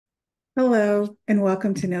Hello, and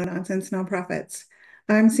welcome to No Nonsense Nonprofits.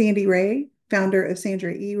 I'm Sandy Ray, founder of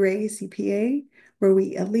Sandra E. Ray CPA, where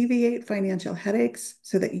we alleviate financial headaches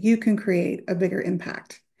so that you can create a bigger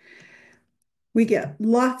impact. We get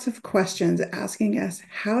lots of questions asking us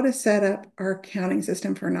how to set up our accounting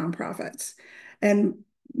system for nonprofits. And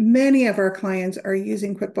many of our clients are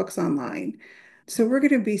using QuickBooks Online. So we're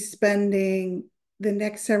going to be spending the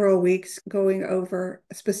next several weeks going over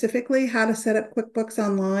specifically how to set up QuickBooks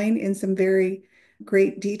Online in some very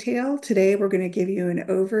great detail. Today, we're going to give you an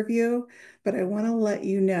overview, but I want to let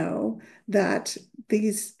you know that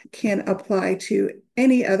these can apply to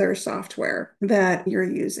any other software that you're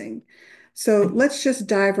using. So let's just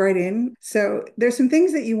dive right in. So there's some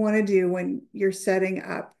things that you want to do when you're setting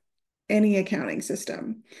up any accounting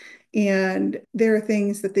system. And there are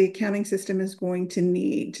things that the accounting system is going to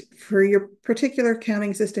need. For your particular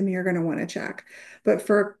accounting system, you're going to want to check. But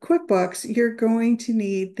for QuickBooks, you're going to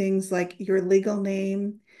need things like your legal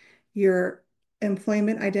name, your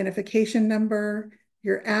employment identification number,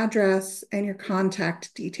 your address, and your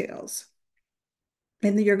contact details.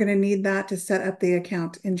 And you're going to need that to set up the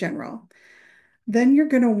account in general. Then you're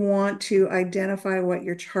going to want to identify what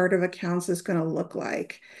your chart of accounts is going to look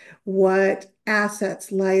like. What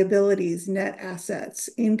assets, liabilities, net assets,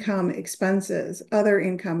 income, expenses, other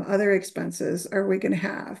expenses are we going to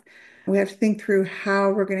have? We have to think through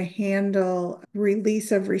how we're going to handle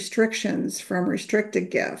release of restrictions from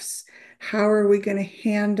restricted gifts. How are we going to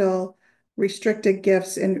handle restricted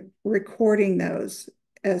gifts and recording those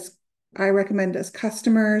as I recommend as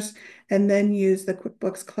customers, and then use the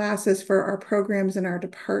QuickBooks classes for our programs and our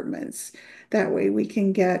departments. That way we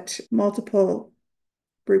can get multiple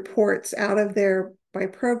reports out of there by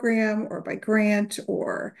program or by grant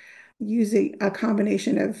or using a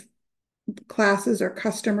combination of classes or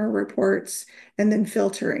customer reports and then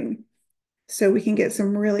filtering so we can get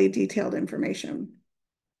some really detailed information.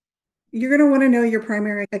 You're going to want to know your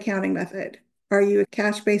primary accounting method. Are you a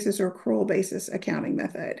cash basis or accrual basis accounting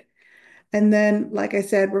method? And then, like I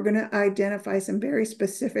said, we're going to identify some very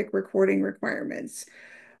specific recording requirements.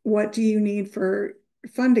 What do you need for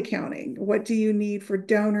fund accounting? What do you need for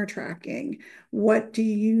donor tracking? What do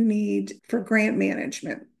you need for grant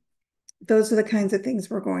management? Those are the kinds of things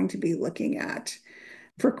we're going to be looking at.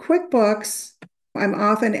 For QuickBooks, I'm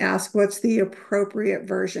often asked what's the appropriate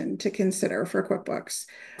version to consider for QuickBooks.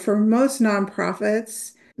 For most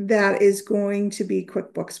nonprofits, that is going to be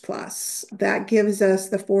QuickBooks Plus. That gives us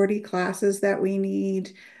the 40 classes that we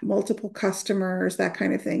need, multiple customers, that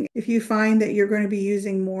kind of thing. If you find that you're going to be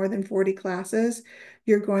using more than 40 classes,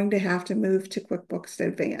 you're going to have to move to QuickBooks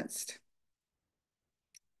Advanced.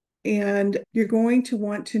 And you're going to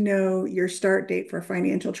want to know your start date for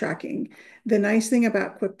financial tracking. The nice thing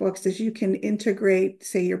about QuickBooks is you can integrate,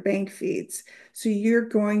 say, your bank feeds. So you're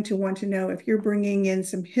going to want to know if you're bringing in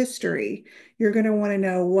some history, you're going to want to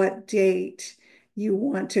know what date you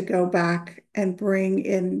want to go back and bring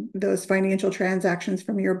in those financial transactions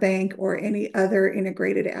from your bank or any other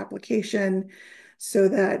integrated application so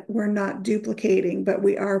that we're not duplicating, but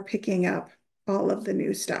we are picking up all of the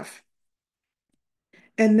new stuff.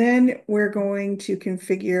 And then we're going to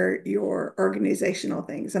configure your organizational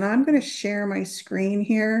things. And I'm going to share my screen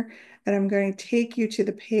here, and I'm going to take you to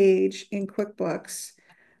the page in QuickBooks.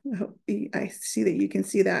 I see that you can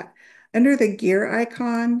see that. Under the gear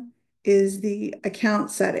icon is the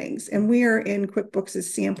account settings, and we are in QuickBooks'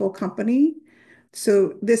 sample company.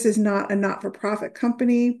 So this is not a not-for-profit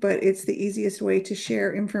company, but it's the easiest way to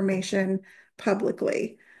share information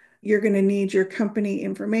publicly. You're going to need your company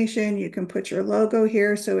information. You can put your logo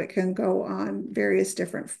here so it can go on various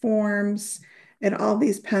different forms. And all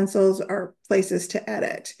these pencils are places to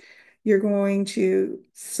edit. You're going to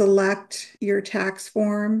select your tax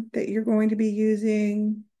form that you're going to be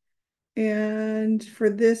using. And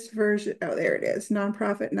for this version, oh, there it is,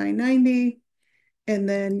 nonprofit 990. And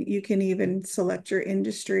then you can even select your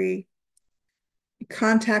industry,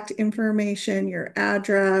 contact information, your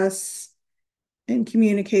address, and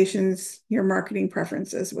communications, your marketing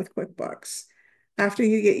preferences with QuickBooks. After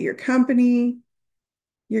you get your company,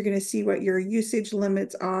 you're going to see what your usage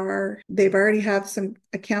limits are. They've already have some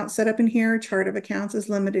accounts set up in here. Chart of accounts is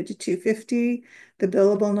limited to 250. The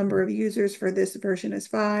billable number of users for this version is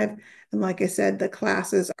 5. And like I said, the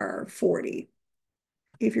classes are 40.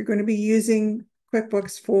 If you're going to be using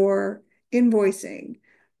QuickBooks for invoicing,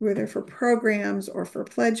 whether for programs or for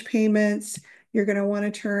pledge payments, you're going to want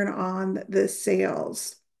to turn on the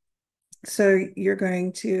sales. So you're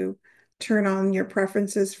going to turn on your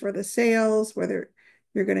preferences for the sales, whether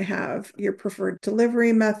you're going to have your preferred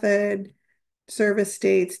delivery method, service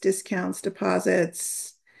dates, discounts,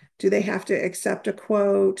 deposits, Do they have to accept a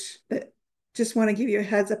quote? Just want to give you a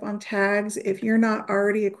heads up on tags. If you're not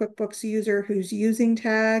already a QuickBooks user who's using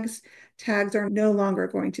tags, tags are no longer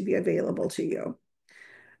going to be available to you.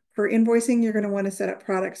 For invoicing, you're going to want to set up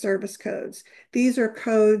product service codes. These are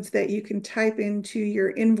codes that you can type into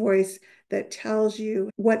your invoice that tells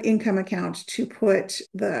you what income account to put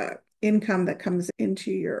the income that comes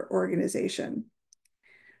into your organization.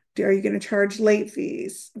 Are you going to charge late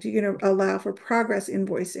fees? Do you going to allow for progress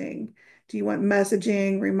invoicing? Do you want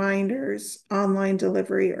messaging, reminders, online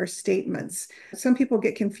delivery, or statements? Some people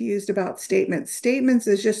get confused about statements. Statements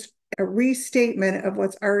is just a restatement of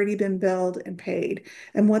what's already been billed and paid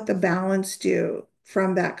and what the balance due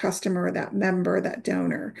from that customer, that member, that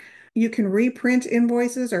donor. You can reprint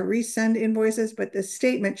invoices or resend invoices, but the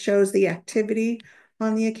statement shows the activity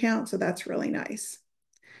on the account, so that's really nice.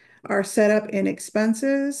 Our setup in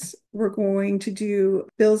expenses, we're going to do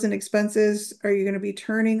bills and expenses. Are you going to be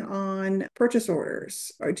turning on purchase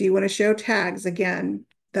orders? Or do you want to show tags? Again,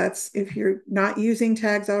 that's if you're not using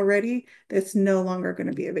tags already, that's no longer going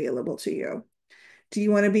to be available to you. Do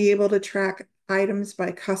you want to be able to track items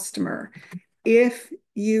by customer? If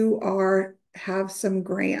you have some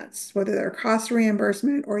grants, whether they're cost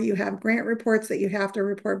reimbursement or you have grant reports that you have to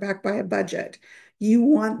report back by a budget, you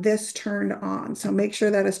want this turned on. So make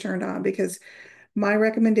sure that is turned on, because my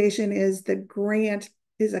recommendation is the grant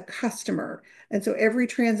is a customer. And so every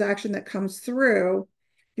transaction that comes through,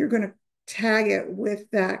 you're going to tag it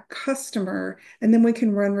with that customer, and then we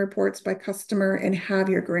can run reports by customer and have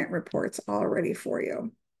your grant reports all ready for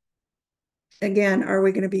you. Again, are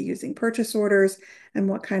we going to be using purchase orders, and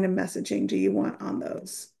what kind of messaging do you want on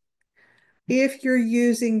those? If you're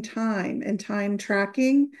using time and time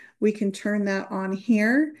tracking, we can turn that on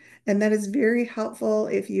here. And that is very helpful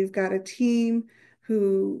if you've got a team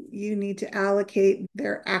who you need to allocate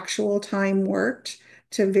their actual time worked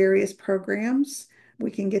to various programs.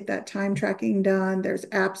 We can get that time tracking done. There's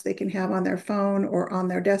apps they can have on their phone or on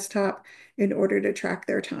their desktop in order to track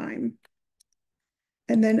their time.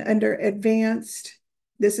 And then under advanced,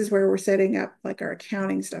 this is where we're setting up like our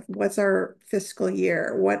accounting stuff. What's our fiscal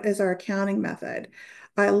year? What is our accounting method?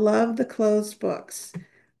 I love the closed books.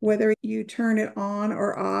 Whether you turn it on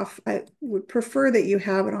or off, I would prefer that you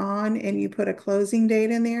have it on and you put a closing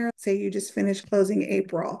date in there. Say you just finished closing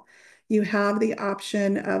April. You have the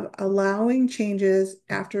option of allowing changes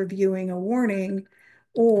after viewing a warning,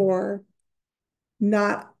 or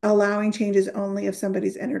not allowing changes only if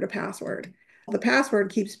somebody's entered a password. The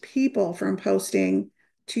password keeps people from posting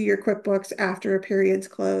to your QuickBooks after a period's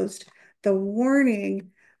closed. The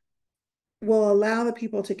warning will allow the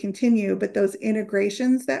people to continue, but those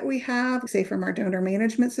integrations that we have, say from our donor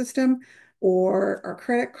management system or our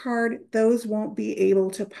credit card, those won't be able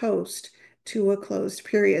to post to a closed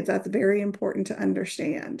period. That's very important to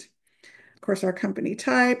understand. Of course, our company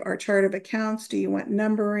type, our chart of accounts. Do you want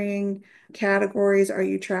numbering, categories? Are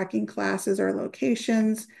you tracking classes or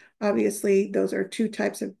locations? Obviously, those are two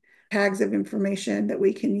types of tags of information that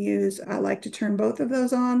we can use. I like to turn both of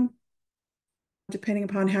those on, depending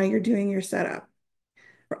upon how you're doing your setup.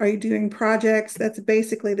 Are you doing projects? That's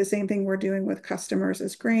basically the same thing we're doing with customers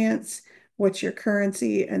as grants. What's your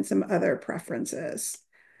currency and some other preferences?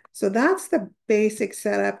 So that's the basic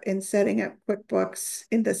setup in setting up QuickBooks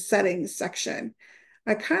in the settings section.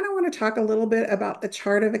 I kind of want to talk a little bit about the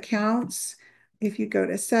chart of accounts. If you go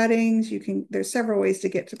to settings, there's several ways to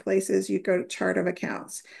get to places. You go to chart of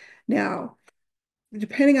accounts. Now,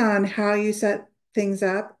 depending on how you set things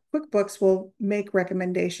up, QuickBooks will make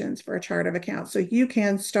recommendations for a chart of accounts. So you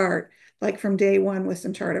can start like from day one with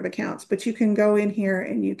some chart of accounts, but you can go in here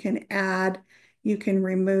and you can add, you can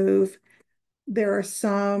remove. There are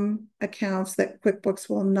some accounts that QuickBooks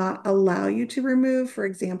will not allow you to remove. For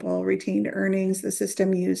example, retained earnings, the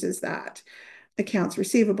system uses that. Accounts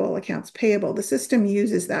receivable, accounts payable, the system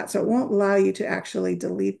uses that. So it won't allow you to actually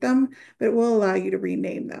delete them, but it will allow you to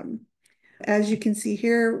rename them. As you can see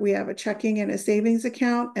here, we have a checking and a savings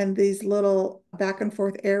account, and these little back and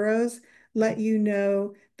forth arrows let you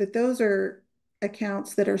know that those are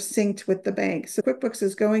accounts that are synced with the bank. So QuickBooks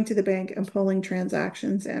is going to the bank and pulling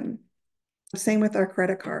transactions in. Same with our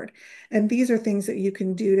credit card. And these are things that you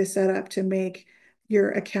can do to set up to make your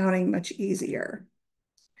accounting much easier.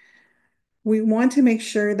 We want to make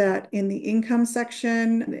sure that in the income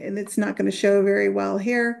section, and it's not going to show very well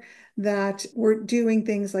here, that we're doing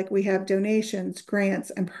things like we have donations, grants,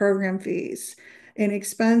 and program fees. In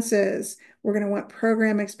expenses, we're going to want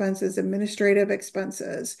program expenses, administrative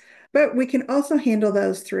expenses, but we can also handle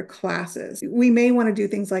those through classes. We may want to do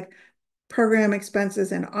things like program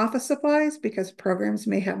expenses and office supplies, because programs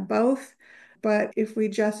may have both. But if we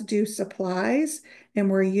just do supplies and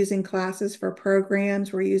we're using classes for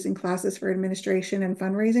programs, we're using classes for administration and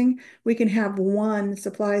fundraising, we can have one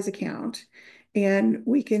supplies account and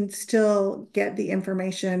we can still get the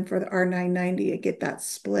information for the R990 and get that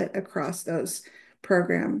split across those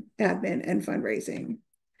program admin and fundraising.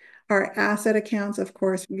 Our asset accounts, of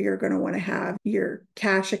course, you're going to want to have your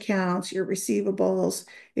cash accounts, your receivables.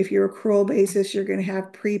 If you're accrual basis, you're going to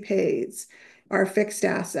have prepaids. Our fixed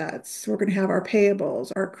assets, we're going to have our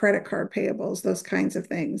payables, our credit card payables, those kinds of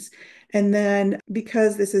things. And then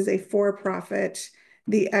because this is a for-profit,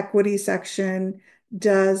 the equity section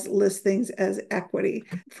does list things as equity.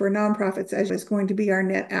 For nonprofits, as is going to be our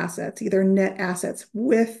net assets, either net assets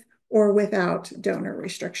with or without donor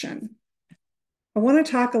restriction. I want to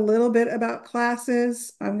talk a little bit about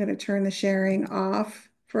classes. I'm going to turn the sharing off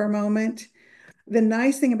for a moment. The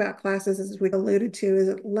nice thing about classes, as we alluded to, is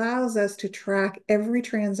it allows us to track every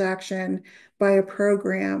transaction by a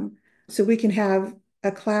program. So we can have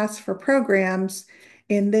a class for programs,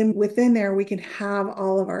 and then within there, we can have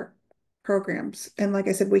all of our programs. And like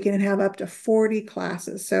I said, we can have up to 40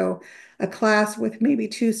 classes. So a class with maybe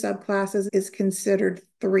 2 subclasses is considered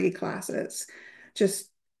 3 classes, just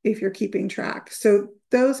if you're keeping track. So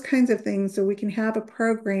those kinds of things, so we can have a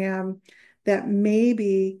program that may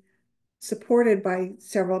be supported by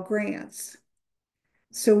several grants.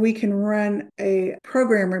 So we can run a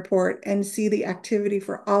program report and see the activity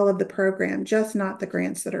for all of the program, just not the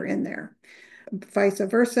grants that are in there. Vice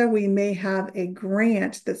versa, we may have a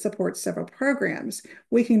grant that supports several programs.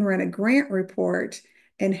 We can run a grant report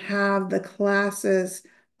and have the classes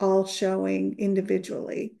all showing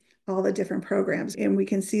individually all the different programs, and we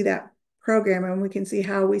can see that program and we can see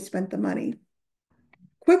how we spent the money.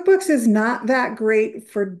 QuickBooks is not that great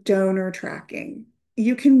for donor tracking.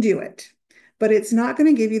 You can do it, but it's not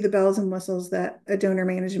going to give you the bells and whistles that a donor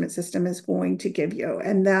management system is going to give you.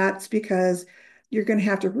 And that's because you're going to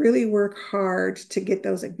have to really work hard to get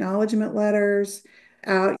those acknowledgement letters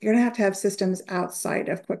out. You're going to have systems outside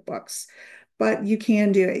of QuickBooks, but you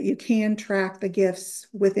can do it. You can track the gifts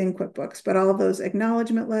within QuickBooks, but all those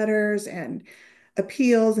acknowledgement letters and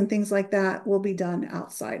appeals and things like that will be done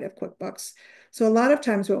outside of QuickBooks. So a lot of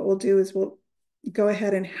times what we'll do is we'll go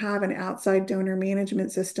ahead and have an outside donor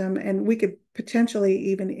management system, and we could potentially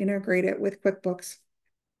even integrate it with QuickBooks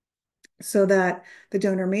so that the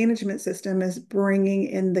donor management system is bringing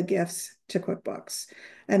in the gifts to QuickBooks.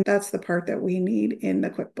 And that's the part that we need in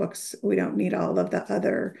the QuickBooks. We don't need all of the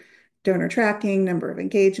other donor tracking, number of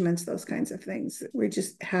engagements, those kinds of things. We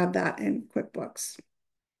just have that in QuickBooks.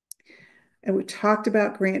 And we talked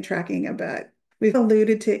about grant tracking a bit. We've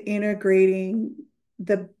alluded to integrating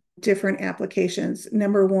the different applications.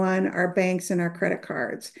 Number one, our banks and our credit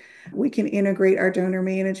cards. We can integrate our donor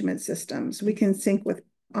management systems. We can sync with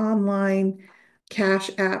online cash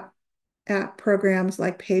app programs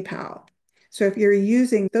like PayPal. So if you're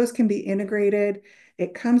using, those can be integrated.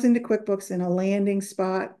 It comes into QuickBooks in a landing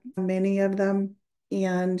spot, many of them,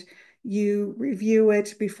 and you review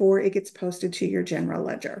it before it gets posted to your general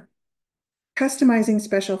ledger. Customizing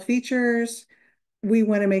special features, we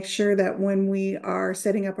want to make sure that when we are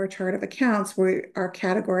setting up our chart of accounts, we are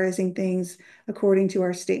categorizing things according to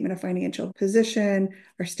our statement of financial position,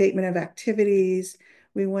 our statement of activities.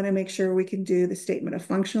 We want to make sure we can do the statement of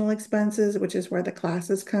functional expenses, which is where the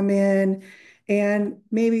classes come in, and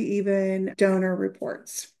maybe even donor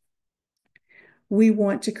reports. We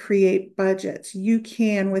want to create budgets. You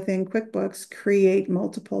can, within QuickBooks, create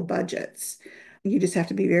multiple budgets. You just have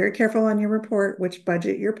to be very careful on your report, which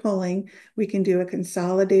budget you're pulling. We can do a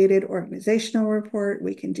consolidated organizational report.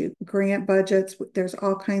 We can do grant budgets. There's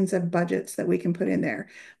all kinds of budgets that we can put in there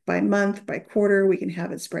by month, by quarter. We can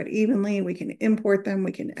have it spread evenly. We can import them.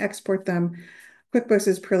 We can export them. QuickBooks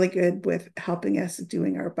is pretty good with helping us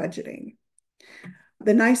doing our budgeting.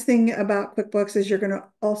 The nice thing about QuickBooks is you're going to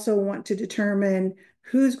also want to determine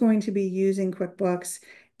who's going to be using QuickBooks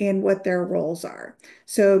and what their roles are.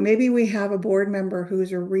 So maybe we have a board member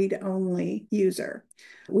who's a read-only user.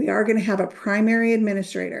 We are going to have a primary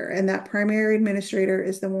administrator, and that primary administrator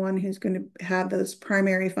is the one who's going to have those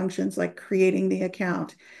primary functions like creating the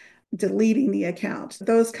account, deleting the account,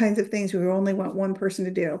 those kinds of things we only want one person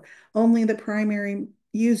to do. Only the primary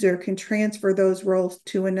user can transfer those roles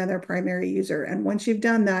to another primary user. And once you've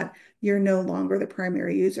done that, you're no longer the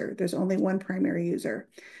primary user. There's only one primary user.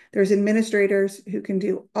 There's administrators who can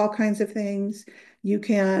do all kinds of things. You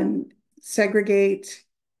can segregate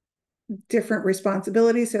different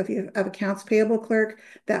responsibilities. So if you have accounts payable clerk,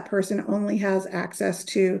 that person only has access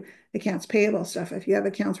to accounts payable stuff. If you have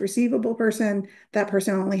accounts receivable person, that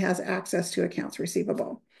person only has access to accounts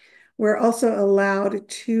receivable. We're also allowed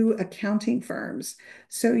two accounting firms.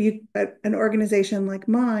 So an organization like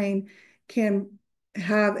mine can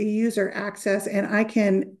have a user access, and I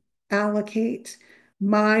can allocate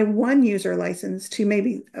my one user license to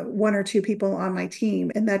maybe one or two people on my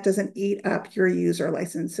team, and that doesn't eat up your user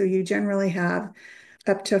license. So you generally have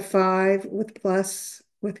up to five with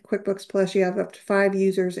QuickBooks Plus, you have up to five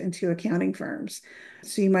users and two accounting firms.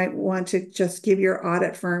 So you might want to just give your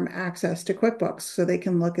audit firm access to QuickBooks so they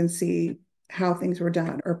can look and see how things were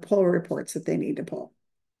done or pull reports that they need to pull.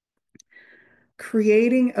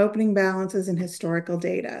 Creating opening balances and historical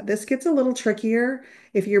data. This gets a little trickier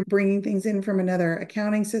if you're bringing things in from another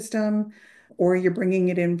accounting system or you're bringing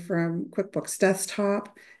it in from QuickBooks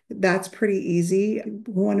Desktop. That's pretty easy.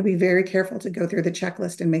 We want to be very careful to go through the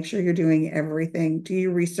checklist and make sure you're doing everything. Do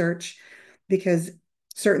your research because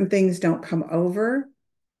certain things don't come over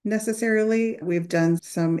necessarily. We've done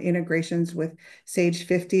some integrations with Sage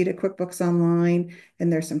 50 to QuickBooks Online,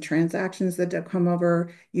 and there's some transactions that don't come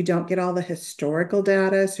over. You don't get all the historical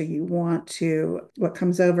data, so what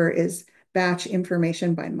comes over is batch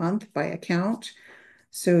information by month, by account.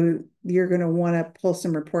 So you're going to want to pull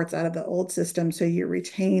some reports out of the old system so you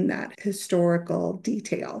retain that historical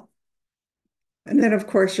detail. And then, of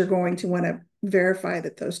course, you're going to want to verify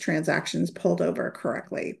that those transactions pulled over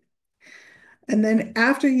correctly. And then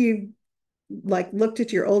after you looked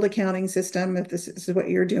at your old accounting system, if this is what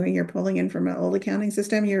you're doing, you're pulling in from an old accounting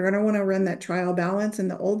system, you're going to want to run that trial balance in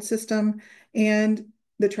the old system and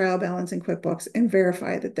the trial balance in QuickBooks and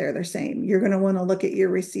verify that they're the same. You're going to want to look at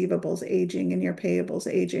your receivables aging and your payables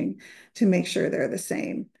aging to make sure they're the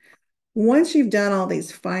same. Once you've done all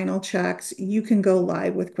these final checks, you can go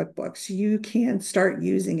live with QuickBooks. You can start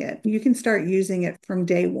using it. You can start using it from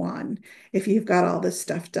day one if you've got all this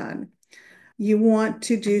stuff done. You want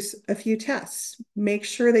to do a few tests. Make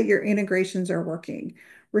sure that your integrations are working.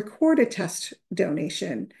 Record a test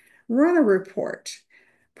donation. Run a report.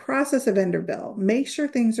 Process a vendor bill. Make sure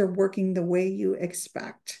things are working the way you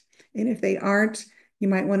expect. And if they aren't, you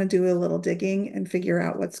might want to do a little digging and figure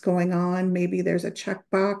out what's going on. Maybe there's a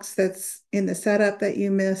checkbox that's in the setup that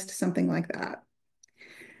you missed, something like that.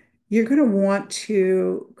 You're going to want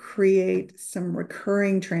to create some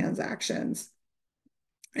recurring transactions.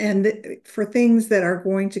 And for things that are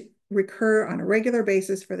going to recur on a regular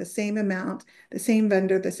basis for the same amount, the same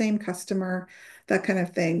vendor, the same customer, that kind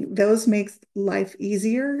of thing. Those make life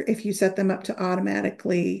easier if you set them up to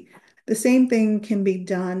automatically. The same thing can be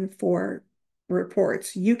done for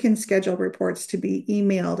reports. You can schedule reports to be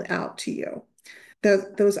emailed out to you.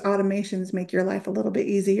 Those automations make your life a little bit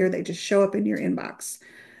easier. They just show up in your inbox.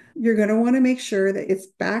 You're going to want to make sure that it's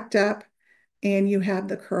backed up and you have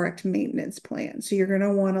the correct maintenance plan. So you're going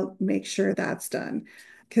to want to make sure that's done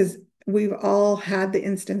because we've all had the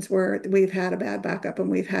instance where we've had a bad backup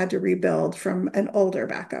and we've had to rebuild from an older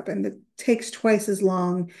backup, and it takes twice as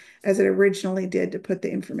long as it originally did to put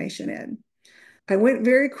the information in. I went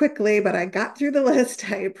very quickly, but I got through the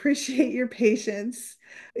list. I appreciate your patience.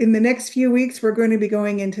 In the next few weeks, we're going to be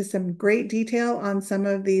going into some great detail on some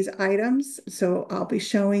of these items, so I'll be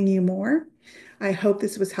showing you more. I hope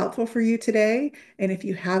this was helpful for you today, and if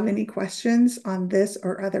you have any questions on this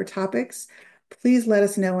or other topics, please let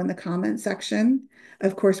us know in the comment section.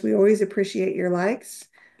 Of course, we always appreciate your likes.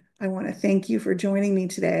 I want to thank you for joining me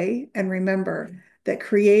today, and remember that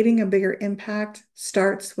creating a bigger impact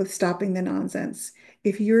starts with stopping the nonsense.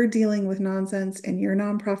 If you're dealing with nonsense in your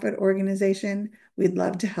nonprofit organization, we'd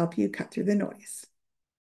love to help you cut through the noise.